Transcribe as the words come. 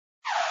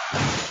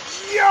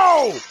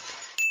Yo!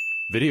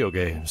 Video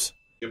games.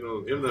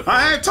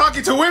 I ain't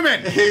talking to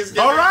women.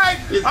 All right,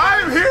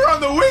 I'm here on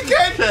the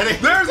weekend.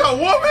 There's a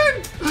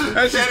woman,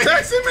 and she's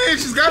texting me, and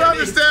she's got to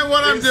understand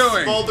what I'm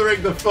doing.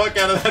 Smoldering the fuck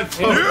out of that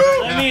phone.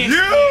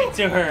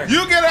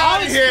 You get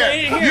out of here.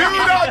 You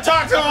don't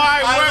talk to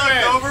my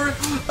women.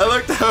 I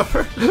looked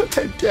over,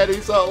 and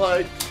Kenny's all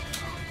like.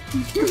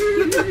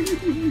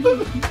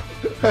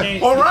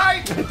 All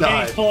right.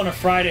 Kenny's pulling a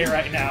Friday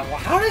right now. Well,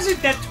 how is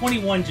it that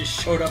 21 just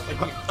showed up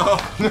again?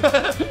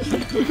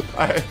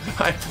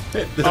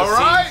 All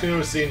right.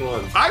 Scene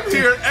one. I'm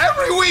here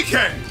every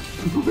weekend.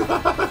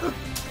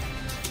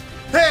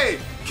 Hey,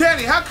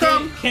 Kenny, how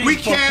come we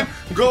can't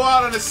go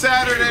out on a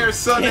Saturday or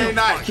Sunday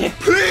night?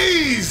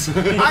 Please!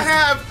 I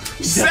have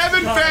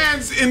 7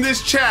 fans in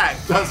this chat.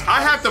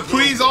 I have to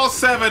please all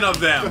 7 of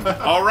them.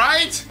 All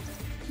right?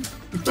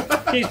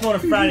 Kenny's pulling a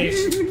Friday.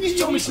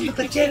 Show me something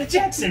like Janet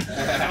Jackson.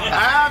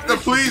 I have to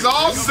please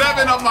all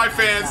 7 of my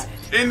fans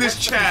in this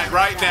chat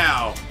right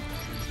now.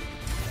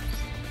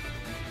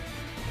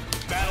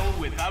 Battle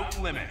without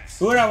limits.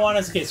 Who would I want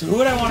to see? So who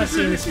would I want to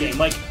see in this game?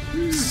 Like,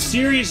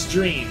 serious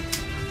dream.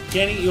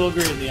 Kenny, you'll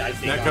agree with me, I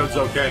think. That code's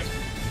okay.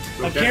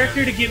 A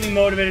character to get me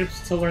motivated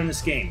to learn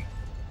this game.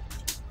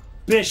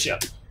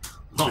 Bishop.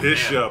 Oh,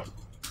 Bishop. Man.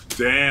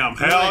 Damn.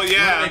 Hell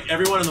yeah. Make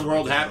everyone in the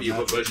world happy you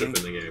put Bishop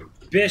in the game.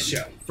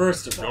 Bishop,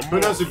 first of all. Who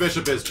knows who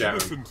Bishop is, Chapman?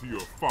 Listen to your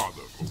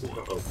father for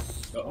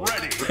one.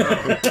 Ready.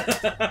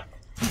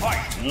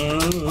 Fight.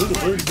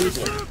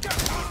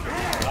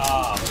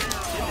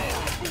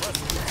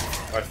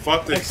 I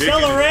fucked the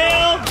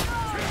Accelerail!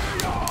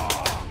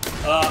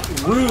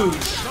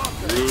 Rouge.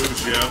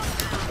 Rouge,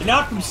 yeah. And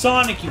not from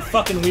Sonic, you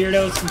fucking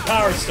weirdos, from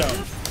Power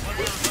Stone.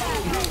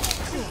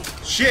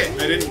 Shit,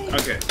 I didn't.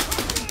 Okay.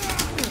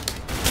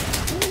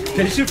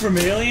 Bishop from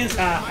Aliens?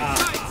 Ha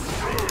ha.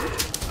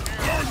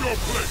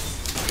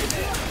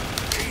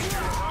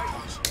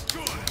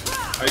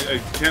 I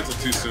canceled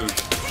too soon.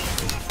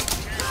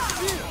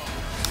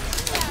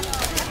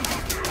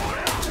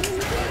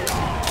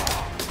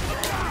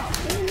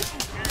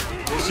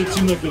 Bishop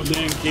seemed like a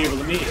lame cable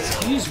to me.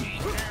 Excuse me.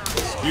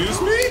 Excuse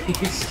me?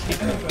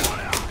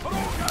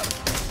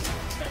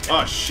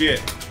 Oh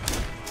shit.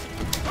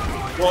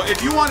 Well,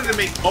 if you wanted to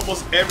make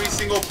almost every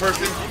single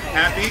person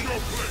happy,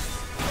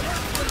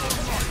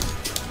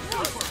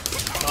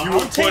 you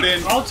would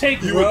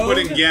put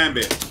in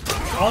Gambit.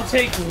 I'll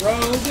take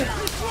Rogue.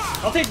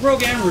 I'll take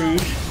Rogue and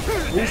Rouge.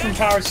 Rouge from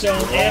Power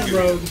Stone and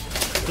Rogue,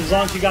 as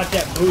long as you got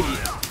that booty.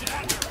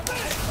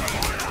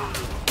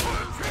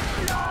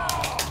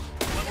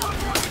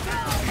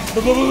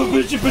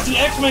 Bishop is an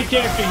X-Men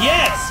character.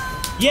 Yes!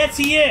 Yes,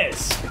 he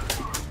is.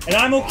 And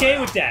I'm okay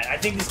with that. I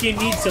think this game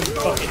needs some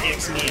fucking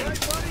X-Men.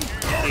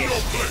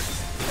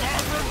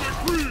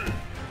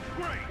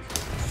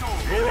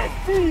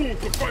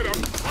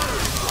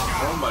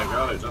 Oh my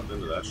god, I jumped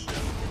into that shit.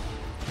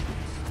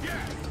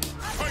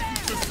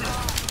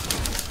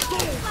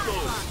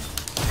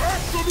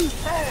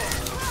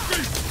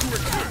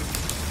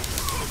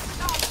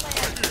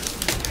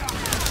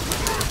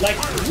 Like,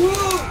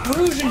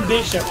 Rouge and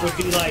Bishop would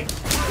be like,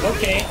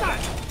 okay,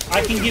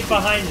 I can get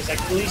behind this. I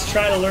can at least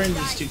try to learn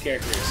these 2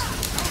 characters.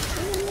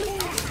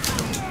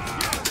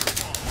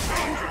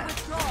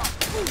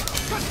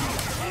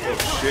 Oh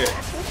shit.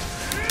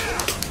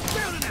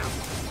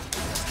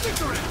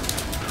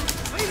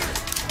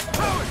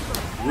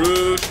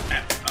 Rouge.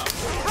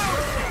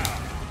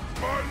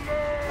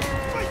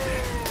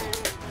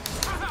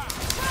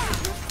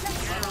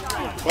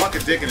 Fuck a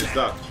dick in his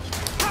duck.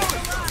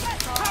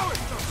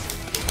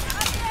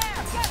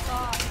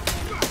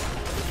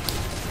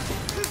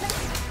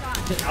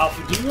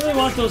 Alpha, do you really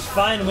want those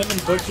fine women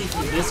butchers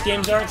from this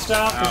game's art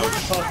style?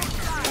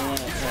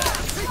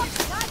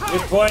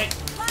 Good point.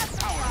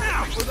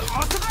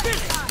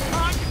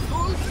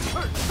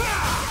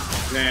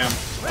 Damn,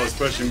 I was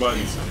pushing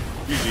buttons.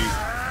 GG.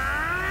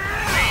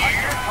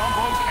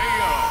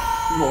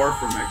 More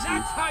from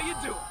X-Men.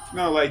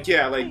 No, like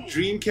yeah, like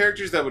dream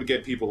characters that would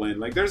get people in.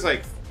 Like there's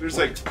like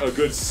a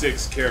good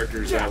 6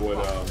 characters that would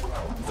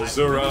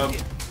Azura,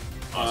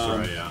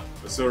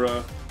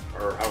 Azura,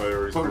 or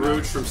however it's put pronounced.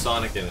 Rouge from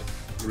Sonic in it.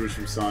 Rouge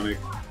from Sonic.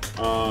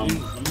 I'm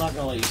not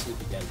gonna let you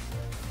sleep again.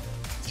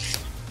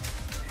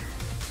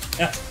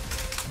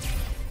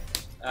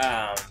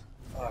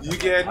 You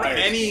get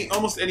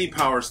almost any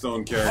Power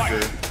Stone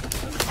character.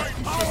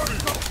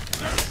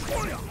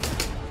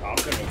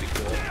 Falcon would be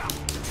cool.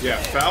 Yeah,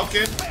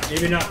 Falcon.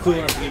 Maybe not cool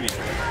enough to give me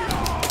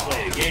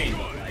play the game,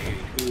 but like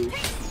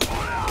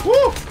cool.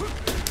 Woo!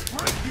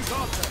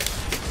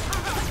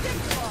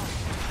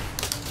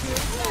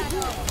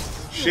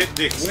 Shit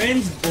dicks.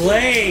 Wins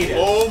Blade!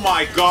 Oh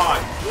my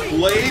god.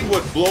 Blade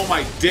would blow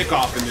my dick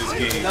off in this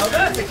game. No,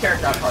 that's a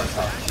character I'm part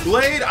of.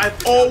 Blade,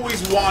 I've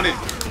always wanted.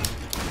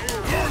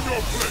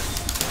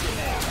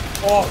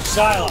 Oh,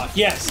 Psylocke,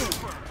 yes.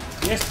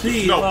 Yes,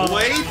 please. No, oh,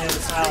 Blade?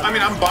 I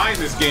mean, I'm buying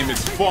this game.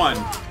 It's fun.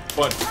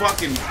 But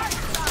fucking...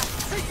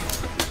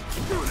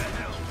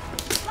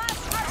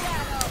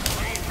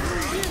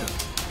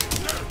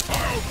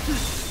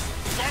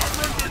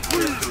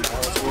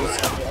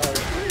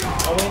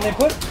 I mean, they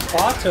put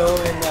Bato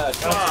in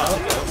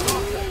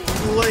Continental.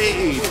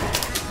 Blade!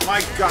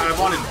 My god, I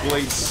wanted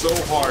Blade so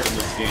hard in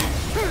this game.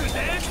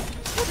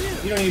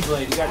 You don't need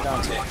Blade, you got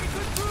Dante. Yeah.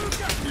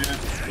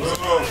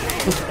 Whoa!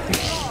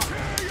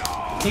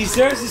 He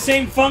serves the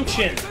same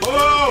function.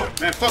 Whoa!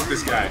 Man, fuck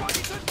this guy.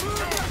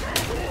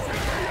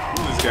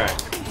 Who's this guy?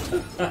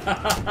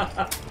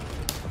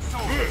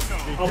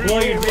 I'll blow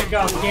your dick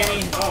off,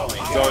 Kenny. Oh my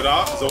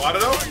god.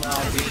 Zoado?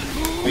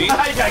 Dean? You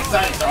got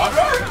excited,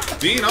 Zoado?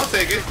 Dean, I'll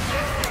take it.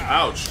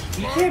 Ouch.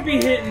 You can't be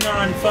hitting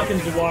on fucking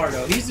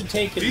Zuardo. He's a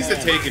taken He's man.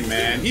 a taken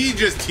man. He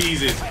just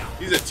teases.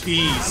 He's a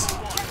tease.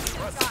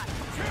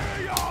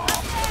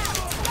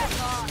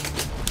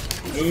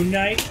 Moon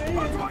Knight.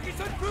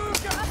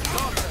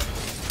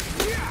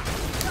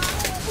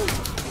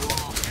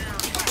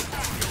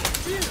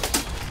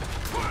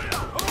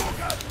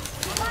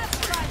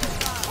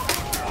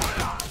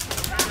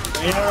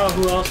 I mean, I don't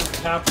know who else is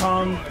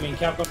Capcom. I mean,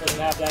 Capcom doesn't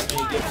have that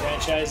many good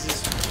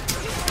franchises.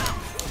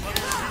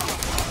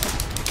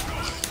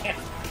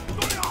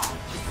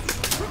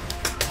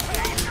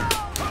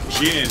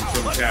 Jin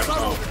from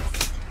Capcom.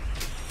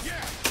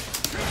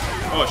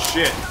 Oh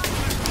shit. I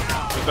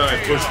thought I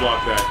push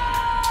blocked that.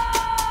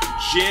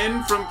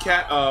 Jin from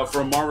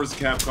Marvel's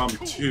Capcom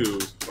 2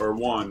 or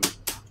 1.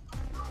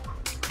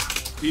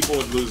 People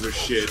would lose their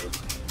shit.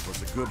 It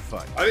was a good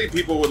fight. I think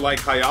people would like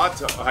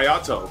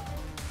Hayato,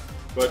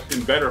 but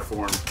in better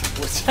form.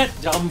 What's that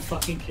dumb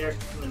fucking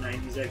character from the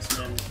 90s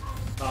X-Men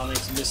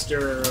comics?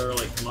 Mr.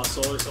 like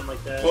Muscle or something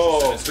like that? Oh,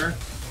 Sinister?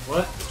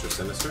 What? Mr.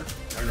 Sinister?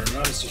 I don't know,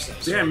 not Mr.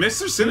 Sinister. damn, Mr.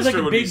 He was Sinister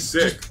like a would big, be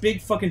sick. just big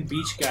fucking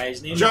beach guy.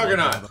 His name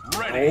Juggernaut!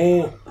 Ready.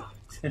 Oh.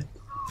 He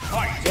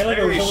had like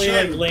a Hey, really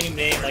shit. like lame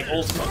name, like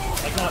Ultimate,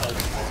 like not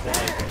Ultimate, but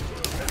like,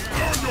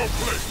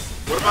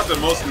 What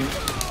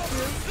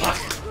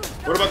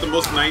about the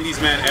most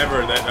 90s man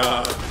ever that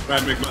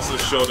Matt McMuscle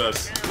showed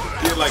us?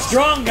 He had like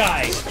strong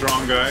guy,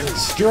 strong guy.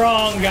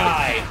 strong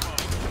guy,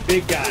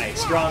 big guy,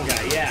 strong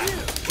guy, yeah,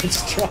 it's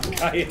strong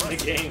guy in the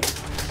game.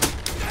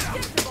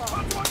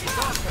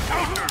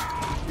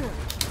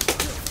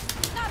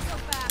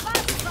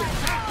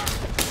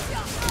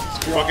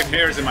 Fucking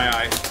hairs in my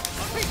eye.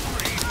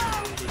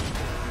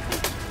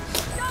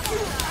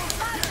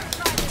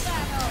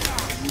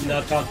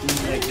 Not talking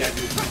like that.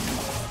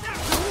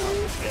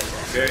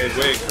 Okay,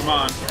 wait, come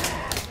on.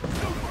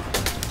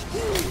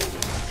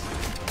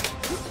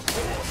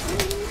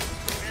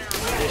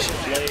 Bishop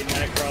Blade,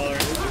 Nightcrawler,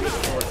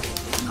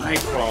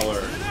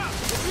 Nightcrawler.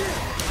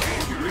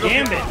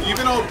 Gambit.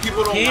 Even though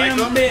people don't like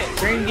Gambit, them.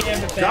 bring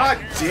Gambit back.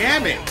 God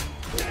damn it.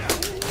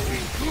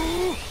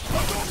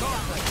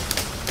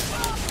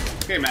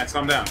 Okay, Max,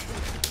 calm down.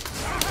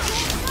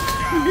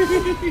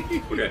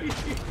 Okay.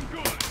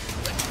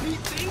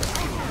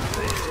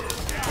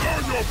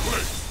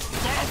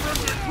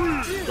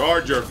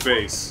 Guard your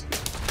face.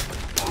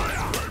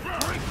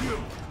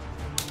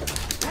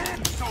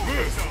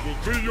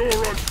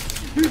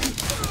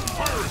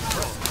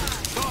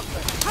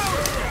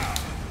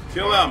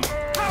 Kill him.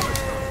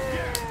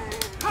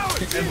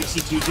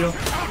 NBC2 Joe.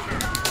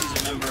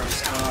 He's a member of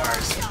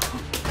Stars.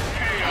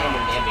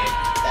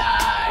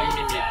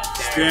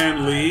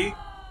 Stan Lee.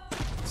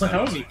 Well,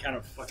 that would be kind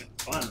of fucking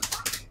fun.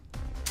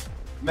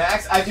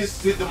 Max, I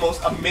just did the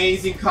most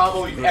amazing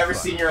combo you've ever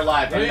seen in your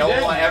life, and no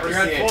one will ever see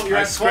it. You're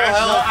I at full scratched-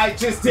 health. No, I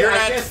just did.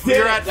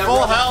 You're at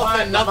full health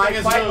and nothing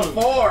is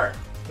moved.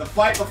 The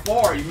fight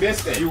before, you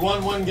missed it. You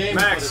won one game.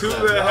 Max, who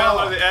the hell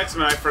are the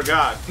X-Men? I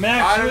forgot.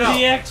 Max, I don't who are know.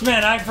 the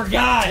X-Men? I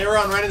forgot. They were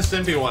on Ren and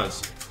Stimpy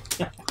once.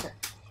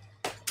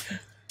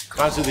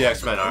 That's who the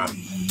X-Men are.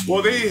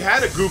 Well, they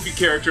had a goofy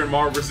character in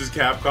Marvel vs.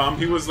 Capcom.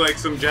 He was like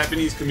some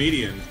Japanese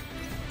comedian.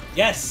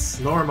 Yes.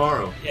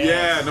 Normaru.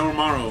 Yes. Yeah,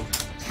 Normaru.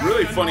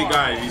 Really funny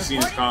guy if you've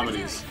seen his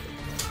comedies.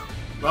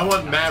 I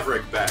want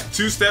Maverick back.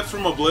 2 Steps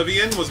from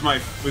Oblivion was one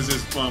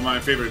of my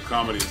favorite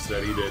comedies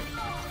that he did.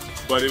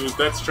 But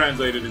that's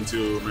translated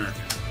into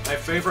American. My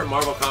favorite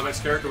Marvel Comics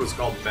character was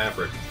called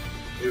Maverick.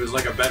 He was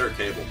like a better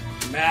Cable.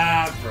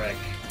 Maverick.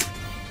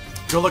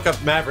 Go look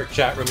up Maverick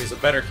chat room. He's a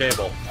better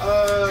Cable.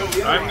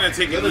 I'm gonna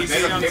take it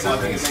easy on I think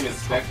something. his name is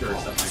Spectre or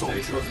something like that.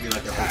 He's supposed to be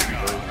like a hosting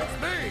version.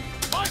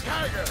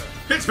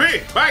 It's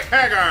me, Mike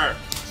Hager.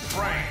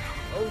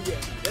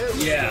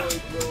 Yeah.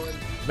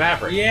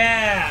 Maverick.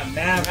 Yeah,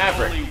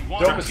 Maverick. Maverick.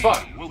 Dope as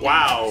fuck.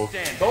 Wow.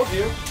 Told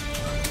you.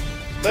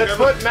 Let's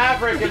put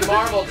Maverick in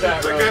Marvel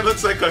chat That guy room.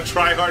 looks like a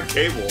try-hard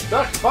Cable.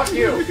 Fuck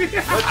you.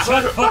 Let's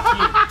Fuck you.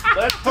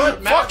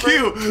 put Maverick. Fuck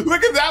you!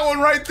 Look at that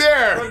one right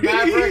there. Put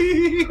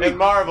Maverick in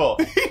Marvel.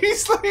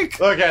 He's like,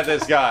 Look at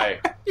this guy.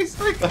 he's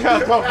like. Look how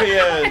dope he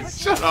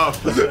is. Shut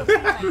up. You're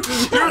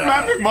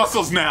Mad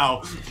McMuscles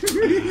now.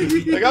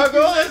 Look how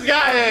cool this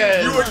guy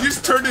is. You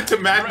just turned into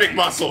Mad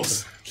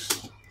McMuscles.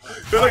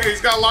 Look,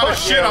 he's got a lot of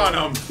Fuck shit you. on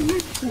him.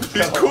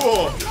 He's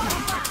cool.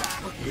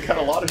 You got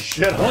a lot of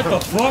shit on What him. the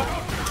fuck?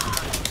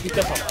 Get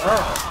that from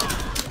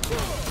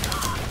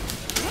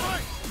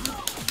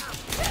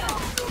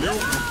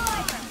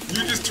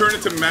You just turn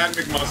into Mad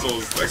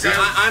McMuscles. Like, See,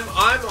 I'm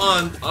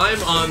on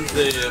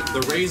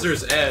the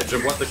razor's edge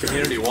of what the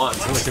community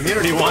wants, and the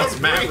community wants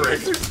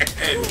Maverick.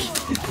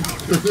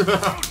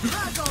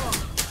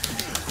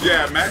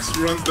 Yeah, Max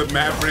runs the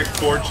Maverick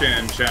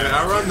 4chan chat. And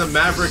I run the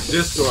Maverick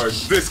Discord.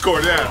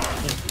 Discord, yeah.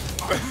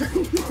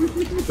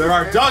 There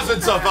are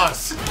dozens of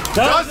us.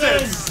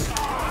 Dozens.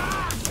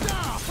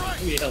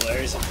 It'd be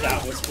hilarious if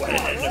that was what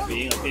it ended up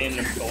being. Like they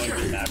ended up going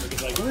with Maverick.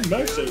 It's like, oh,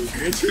 Max said it was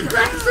good.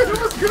 Max said it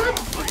was good.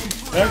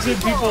 Max said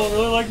people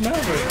really like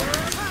Maverick.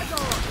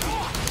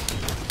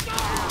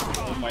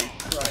 Oh my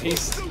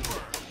Christ.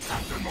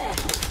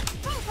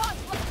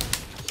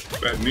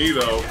 That knee,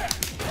 though.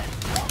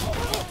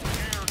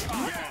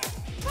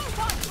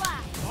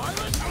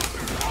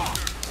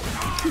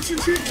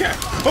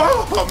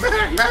 Oh,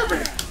 man,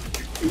 Maverick!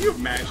 Can you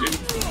imagine?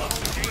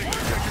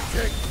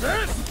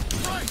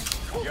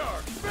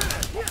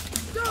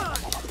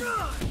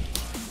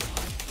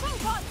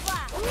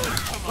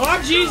 Oh,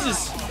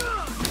 Jesus!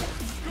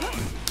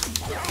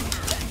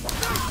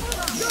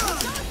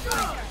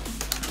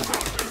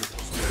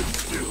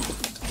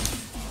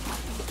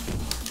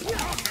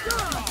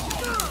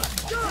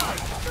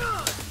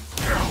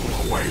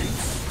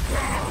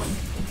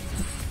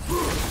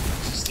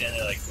 Just stand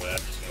there like, what? I'm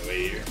just gonna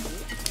wait here.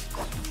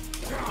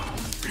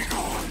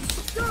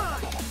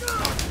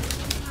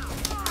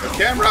 The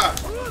camera!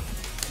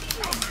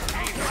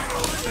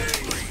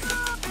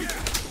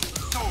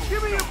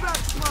 Give me your back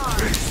smile!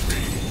 Face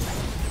me.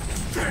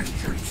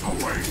 Vengeance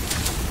awaits.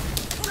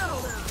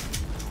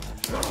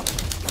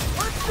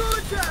 Let's go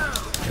down!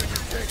 Can you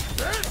take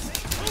this?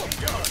 Oh,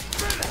 you're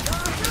finished!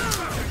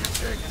 Can you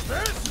take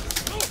this?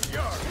 Oh,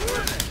 you're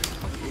finished!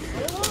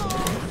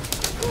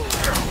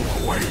 Hell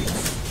awaits.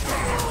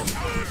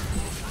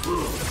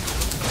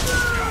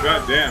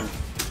 God damn.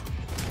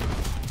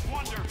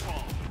 Wonderful.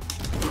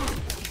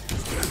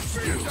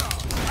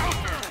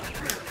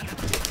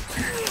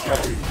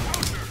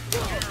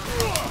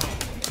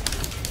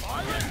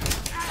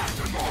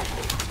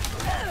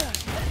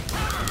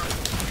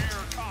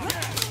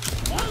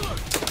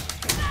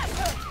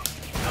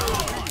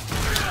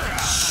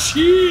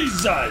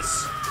 Jesus!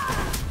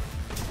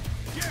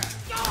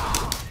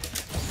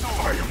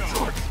 I am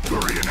George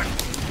Durian.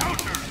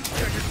 Counter.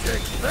 Can you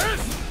take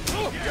this?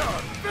 Oh,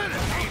 you're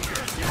finished!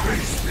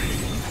 Face me.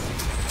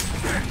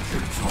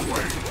 Vengeance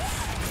awaits.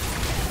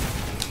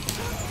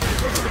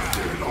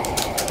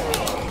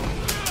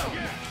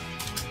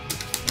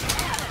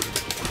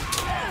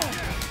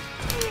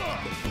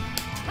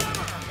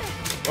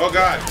 Oh,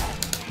 God.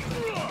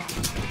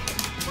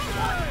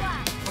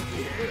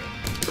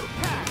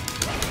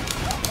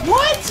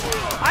 What?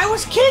 I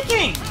was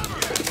kicking!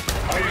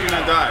 How did you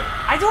not die?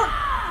 I don't...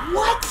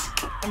 What?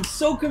 I'm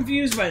so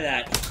confused by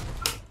that.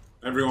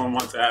 Everyone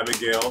wants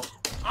Abigail.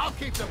 I'll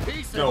keep the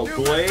peace No, in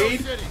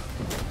Blade? City.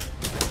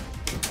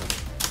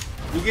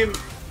 You give me...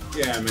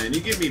 Yeah, man.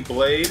 You give me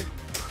Blade.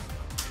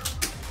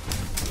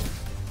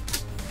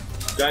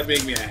 That'd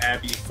make me a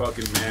happy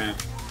fucking man.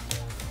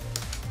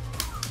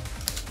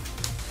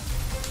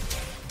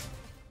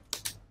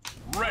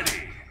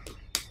 Ready.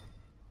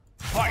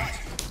 Fight.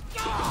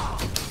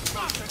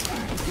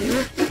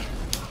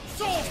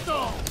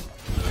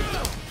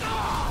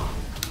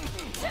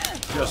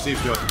 Yo,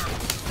 Steve's doing.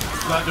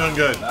 Not doing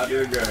good. Not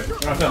doing good.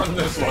 Not on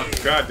this one.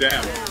 God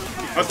damn.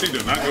 How's Steve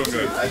doing? Not doing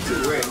good. I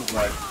did win,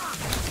 but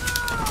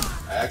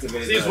I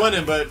activated. Steve's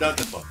winning, but not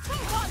this one.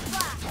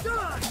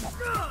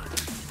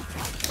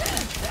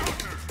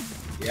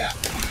 Yeah,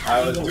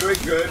 I was doing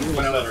good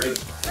when I was.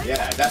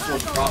 Yeah, that's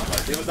what the problem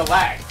was. It was the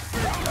lag.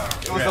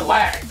 It was the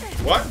lag.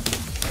 What?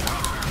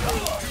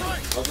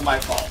 It wasn't my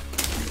fault.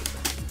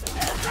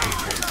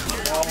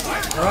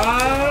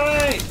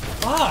 Right!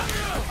 Fuck!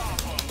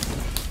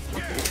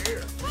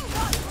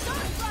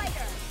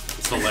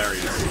 It's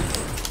hilarious.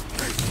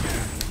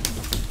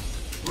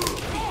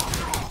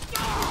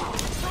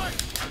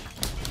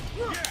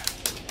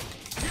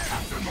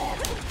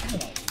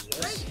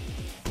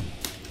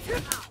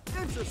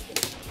 Interesting.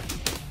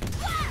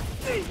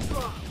 Knee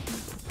drop.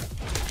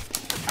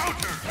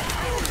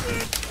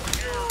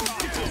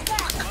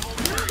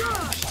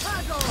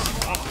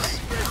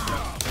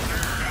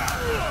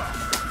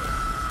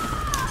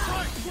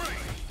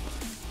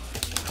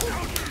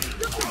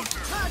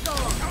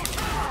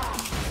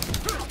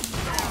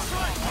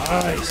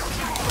 Nice.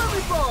 Let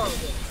me borrow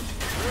this.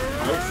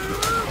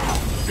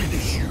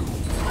 Finish you.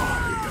 I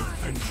am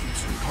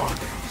vengeance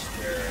incarnate.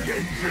 The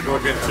engine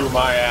Look into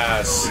my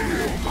ass.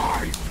 feel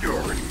my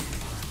fury.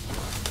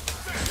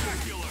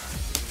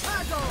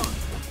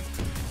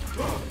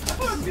 That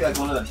would be like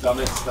one of the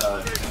dumbest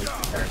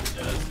characters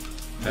does.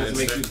 It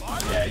makes you,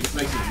 yeah, it just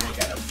makes you look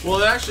at him. Well,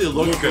 it actually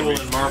looked Look at cool me.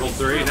 in Marvel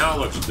 3. Now it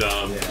looks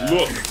dumb. Yeah.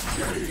 Look.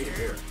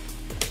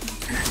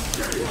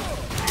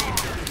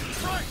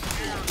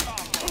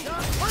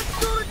 Let's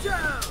go to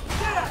town.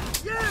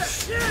 Yeah.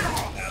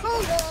 So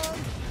long.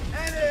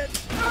 And it's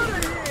out of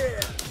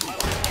here.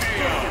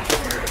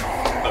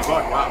 The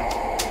fuck? Wow.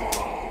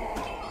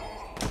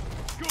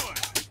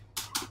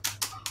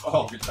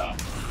 Oh, good job.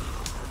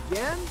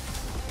 Again?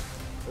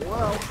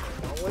 well.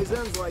 Always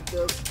ends like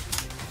this.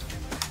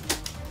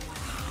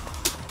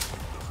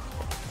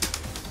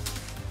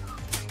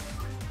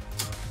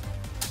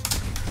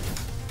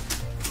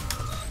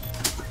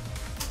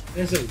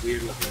 There's a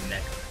weird looking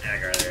neck on the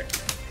Nagger there.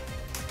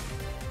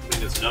 I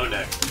mean, it's no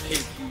neck.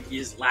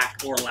 His lack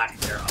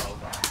thereof.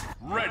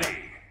 Ready.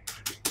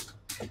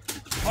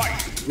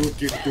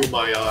 Look into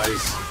my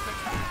eyes.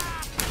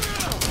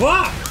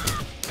 Fuck!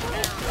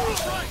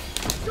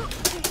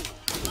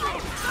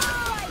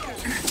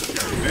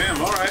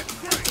 Damn, alright.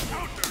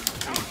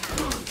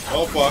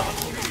 Oh fuck.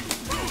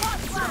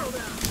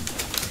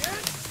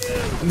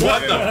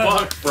 What the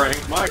fuck,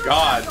 Frank? My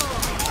god.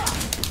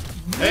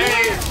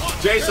 Hey,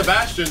 Jay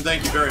Sebastian,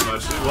 thank you very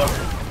much. You're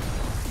welcome.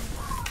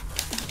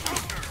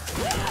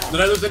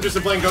 Did I lose interest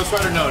in playing Ghost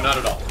Rider? No, not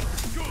at all.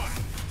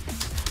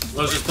 I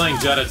was just playing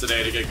Jetta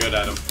today to get good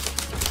at him.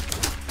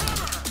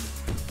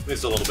 At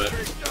least a little bit.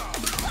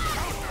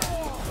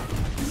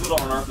 He's a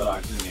little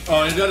unorthodox, isn't he?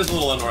 Oh, Jetta's a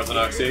little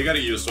unorthodox. Yeah, you gotta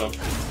use him.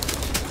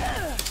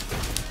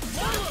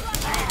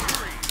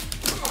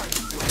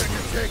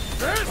 Take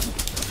this!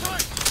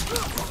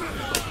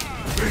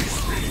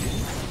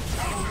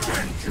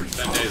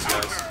 10 days,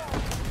 guys.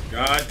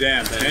 God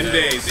damn, 10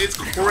 days. It's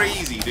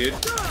crazy, dude.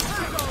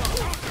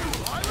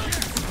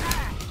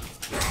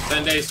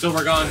 10 days till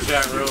we're gone,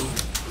 chat room.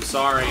 I'm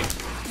sorry.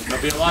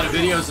 There'll be a lot of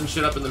videos and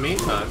shit up in the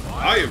meantime.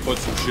 I can put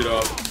some shit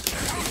up.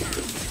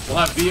 We'll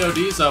have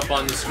VODs up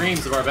on the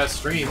streams of our best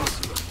streams.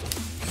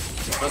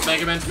 Let's make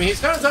him into me. He's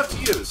kind of tough to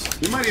use.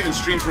 We might even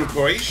stream from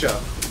Croatia.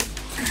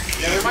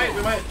 Yeah,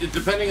 we might,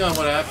 depending on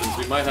what happens,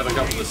 we might have a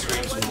couple of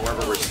streams from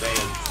wherever we're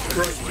staying.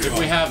 If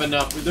we have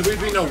enough, there would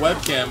be no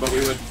webcam, but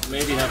we would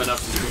maybe have enough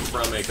to stream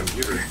from a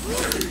computer.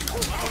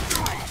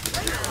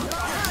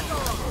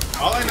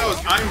 All I know is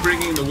I'm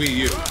bringing the Wii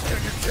U.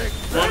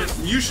 Well,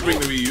 you should bring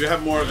the Wii U. You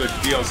have more of the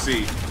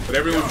DLC, but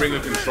everyone bring a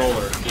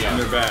controller in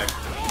their bag.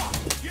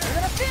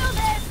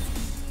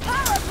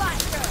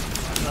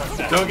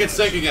 Don't get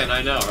sick again,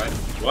 I know, right?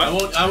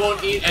 What? I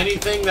won't eat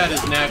anything that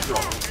is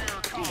natural.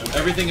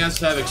 Everything has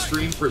to have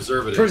extreme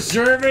preservatives.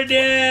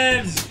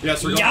 Preservatives!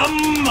 Yes, we're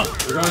going, Yum!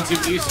 We're going to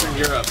Eastern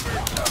Europe.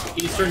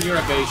 Eastern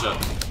Europe, Asia.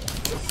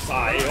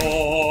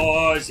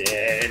 Fires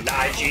in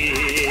By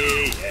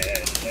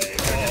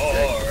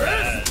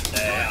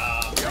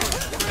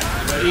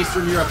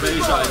Eastern Europe,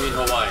 Asia, I mean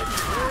Hawaii.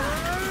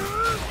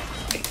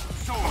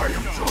 I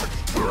am George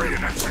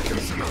Durian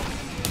Executioner.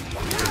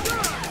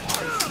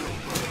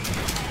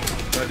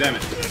 God damn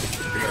it.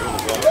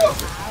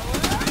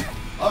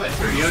 Love it.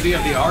 VOD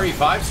of the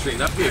RE5 stream,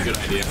 that'd be a good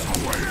idea.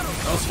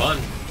 That was fun.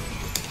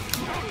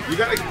 You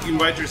gotta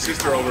invite your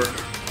sister over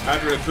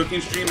after the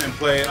cooking stream and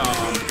play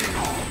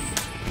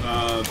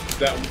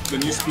the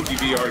new spooky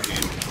VR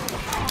game.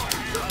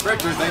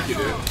 Richter, thank you,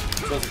 dude.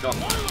 What's it called?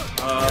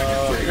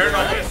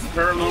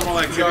 Paranormal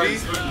Activity.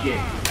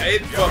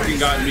 It fucking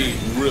got me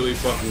really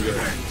fucking good.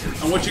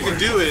 And what you can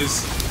do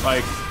is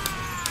like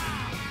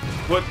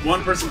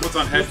one person puts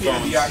on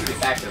headphones.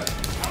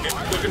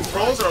 The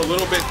controls are a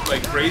little bit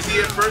like crazy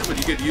at first, but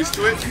you get used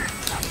to it.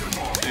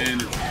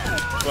 And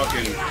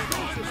fucking,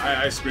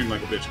 I screamed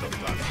like a bitch a couple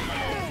times.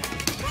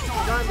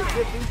 Time to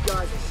give these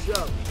guys a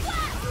show.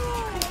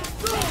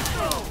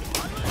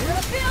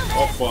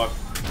 Oh fuck.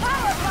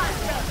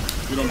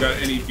 We don't got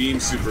any beam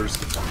supers.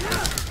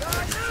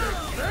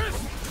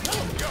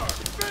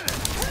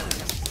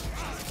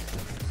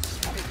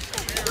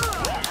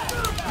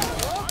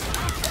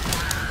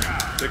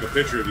 Take a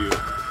picture of you.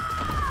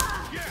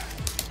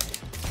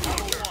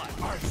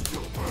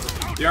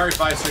 The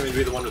RE5 stream would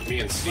be the one with me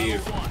and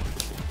Steve.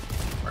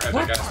 Our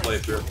epic guys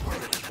playthrough.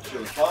 Shit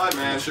was fun,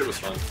 man. That shit was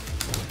fun.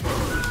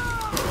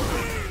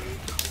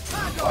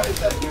 Why did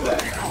that do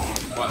that?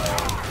 What?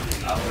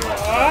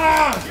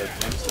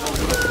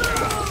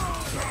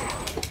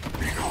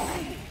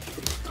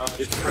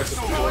 Just press the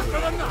forward.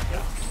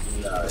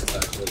 No, it's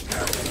actually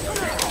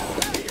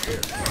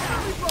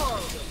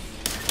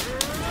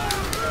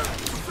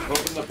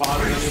Open the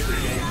bottom menu for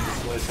game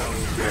display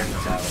something during the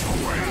battle.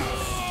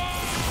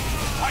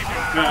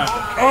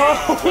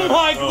 Oh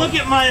my, look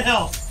at my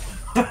health!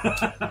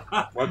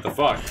 What the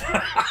fuck?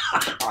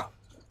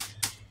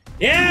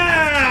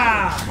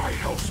 Yeah! My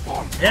health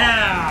spawn.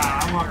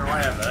 Yeah! I'm walking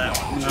right after that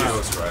one.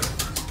 Jesus Christ.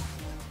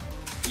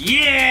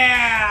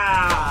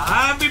 Yeah!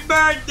 Happy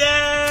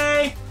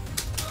birthday!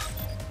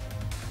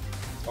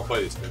 I'll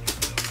play these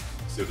pictures.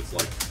 See what it's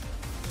like.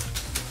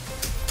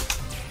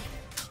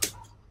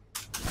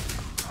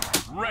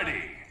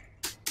 Ready.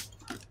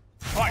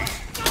 Fight.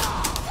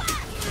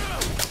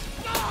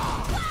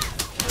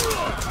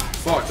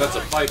 Fuck, that's a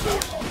pipe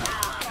move.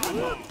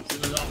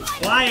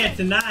 Quiet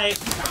tonight.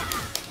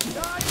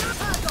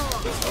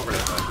 That's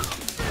overhead pipe.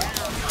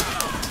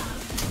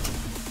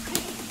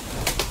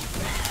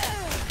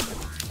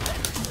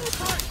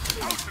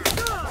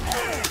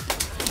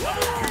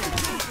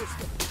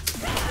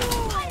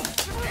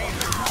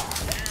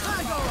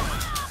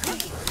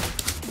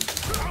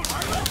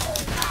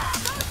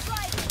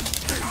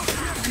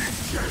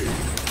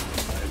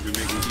 I've been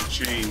making each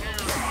chain.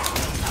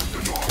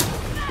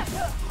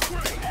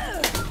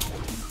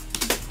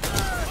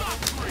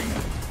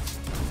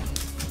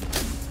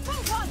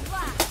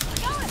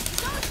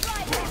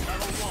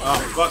 Oh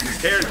fuck,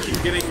 his hair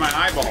keeps getting my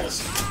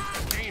eyeballs.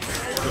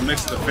 The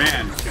mix of the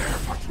fan.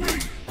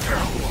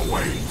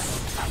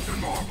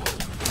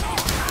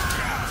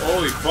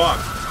 Holy fuck.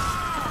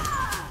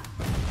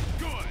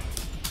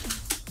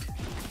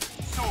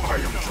 I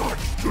am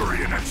judge,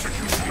 jury, and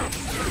executioner.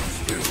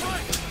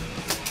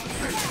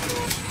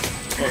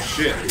 Oh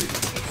shit.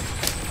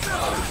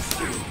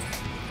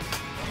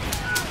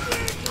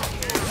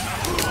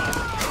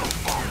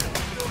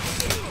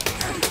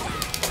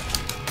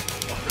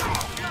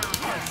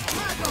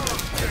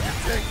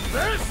 Take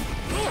this!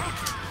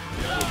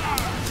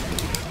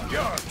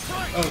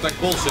 Oh, it's like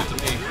bullshit to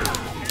me.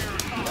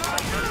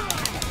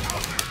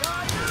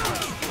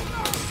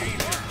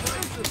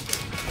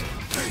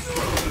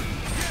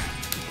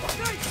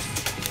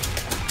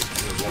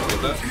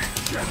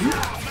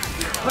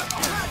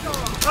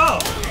 Oh,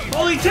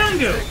 holy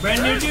Tengu,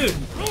 brand new dude.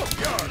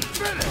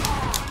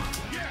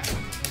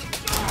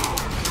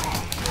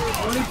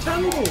 Holy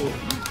Tengu.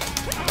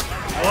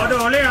 Oh, the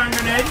holy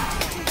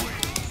underneath.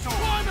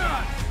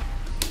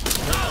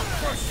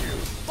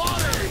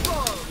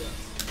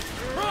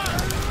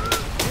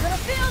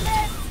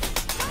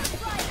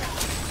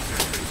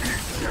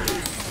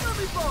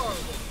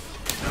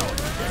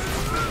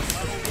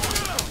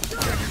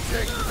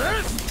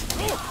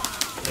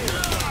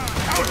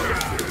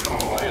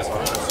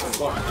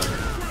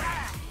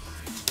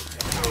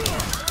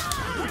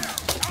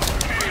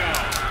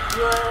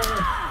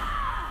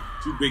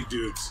 Two big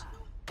dudes.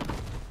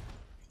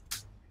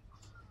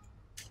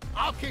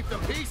 I'll keep the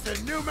peace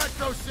in New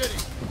Metro City.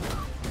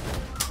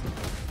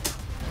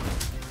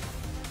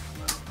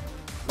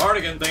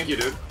 Mardigan, thank you,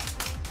 dude.